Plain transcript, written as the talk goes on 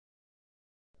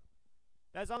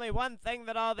There's only one thing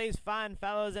that all these fine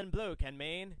fellows in blue can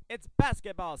mean. It's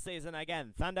basketball season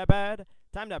again, Thunderbird.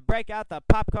 Time to break out the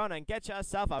popcorn and get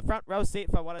yourself a front row seat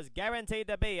for what is guaranteed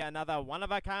to be another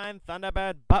one-of-a-kind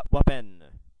Thunderbird butt-whooping.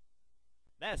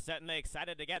 They're certainly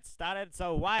excited to get started,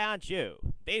 so why aren't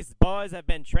you? These boys have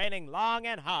been training long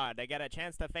and hard to get a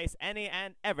chance to face any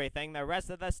and everything the rest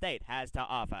of the state has to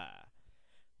offer.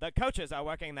 The coaches are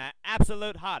working their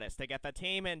absolute hardest to get the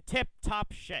team in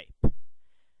tip-top shape.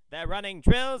 They're running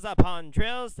drills upon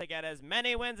drills to get as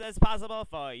many wins as possible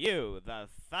for you, the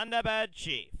Thunderbird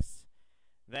Chiefs.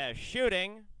 They're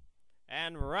shooting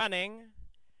and running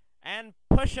and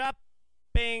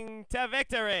push-upping to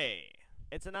victory.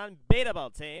 It's an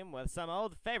unbeatable team with some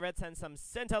old favorites and some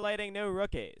scintillating new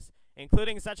rookies,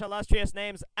 including such illustrious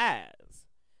names as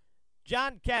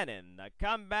John Cannon, the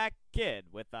comeback kid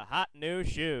with the hot new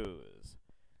shoes.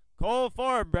 Cole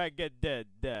Forbreged,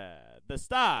 the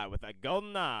star with a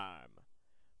golden arm.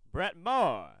 Brett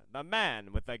Moore, the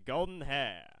man with the golden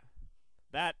hair.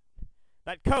 That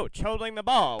coach holding the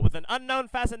ball with an unknown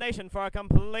fascination for a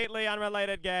completely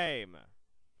unrelated game.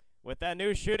 With their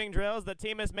new shooting drills, the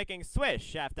team is making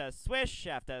swish after swish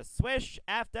after swish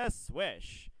after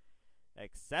swish.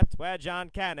 Except where John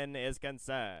Cannon is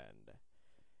concerned.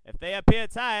 If they appear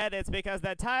tired, it's because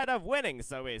they're tired of winning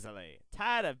so easily.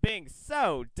 Tired of being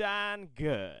so darn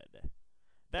good.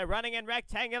 They're running in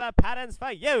rectangular patterns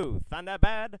for you,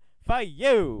 Thunderbird. For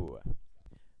you.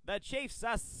 The Chiefs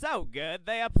are so good,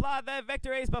 they applaud their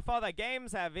victories before the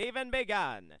games have even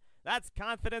begun. That's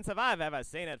confidence if I've ever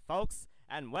seen it, folks,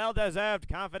 and well-deserved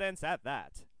confidence at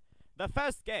that. The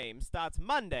first game starts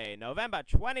Monday, November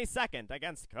 22nd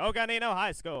against Coconino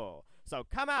High School. So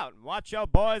come out and watch your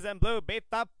boys in blue beat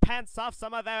the pants off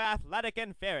some of their athletic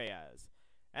inferiors.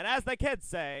 And as the kids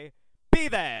say, be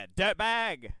there,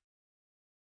 dirtbag!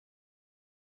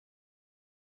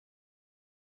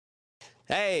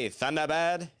 Hey,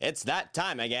 Thunderbird, it's that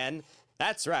time again.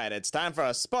 That's right, it's time for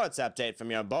a sports update from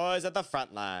your boys at the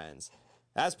front lines.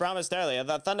 As promised earlier,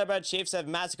 the Thunderbird Chiefs have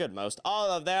massacred most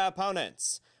all of their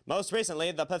opponents. Most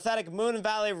recently, the pathetic Moon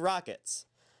Valley Rockets.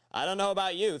 I don't know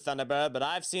about you, Thunderbird, but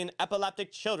I've seen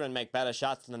epileptic children make better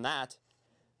shots than that.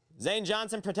 Zane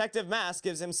Johnson's protective mask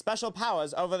gives him special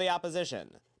powers over the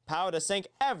opposition. Power to sink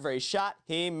every shot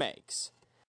he makes.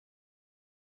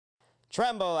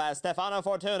 Tremble as Stefano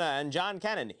Fortuna and John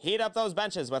Cannon heat up those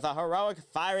benches with a heroic,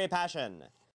 fiery passion.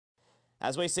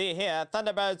 As we see here,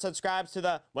 Thunderbird subscribes to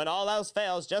the when all else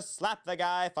fails, just slap the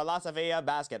guy philosophy of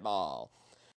basketball.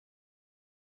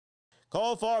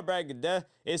 Cole Forbreged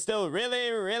is still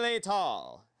really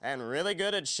tall and really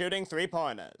good at shooting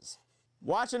three-pointers.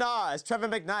 Watch in awe as Trevor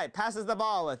McKnight passes the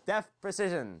ball with deft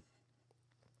precision.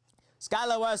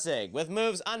 Skylar Wersig with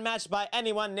moves unmatched by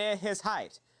anyone near his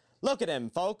height. Look at him,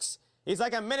 folks. He's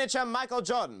like a miniature Michael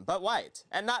Jordan, but white,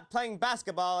 and not playing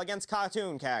basketball against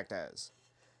cartoon characters.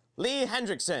 Lee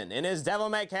Hendrickson in his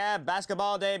devil-may-care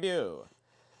basketball debut.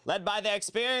 Led by their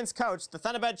experienced coach, the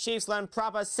Thunderbird Chiefs learn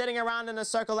proper sitting around in a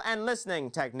circle and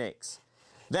listening techniques.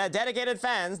 Their dedicated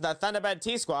fans, the Thunderbird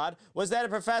T-Squad, was there to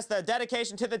profess their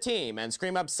dedication to the team and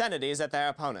scream obscenities at their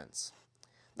opponents.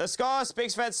 The score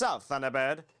speaks for itself,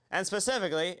 Thunderbird, and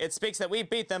specifically, it speaks that we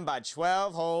beat them by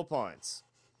 12 whole points.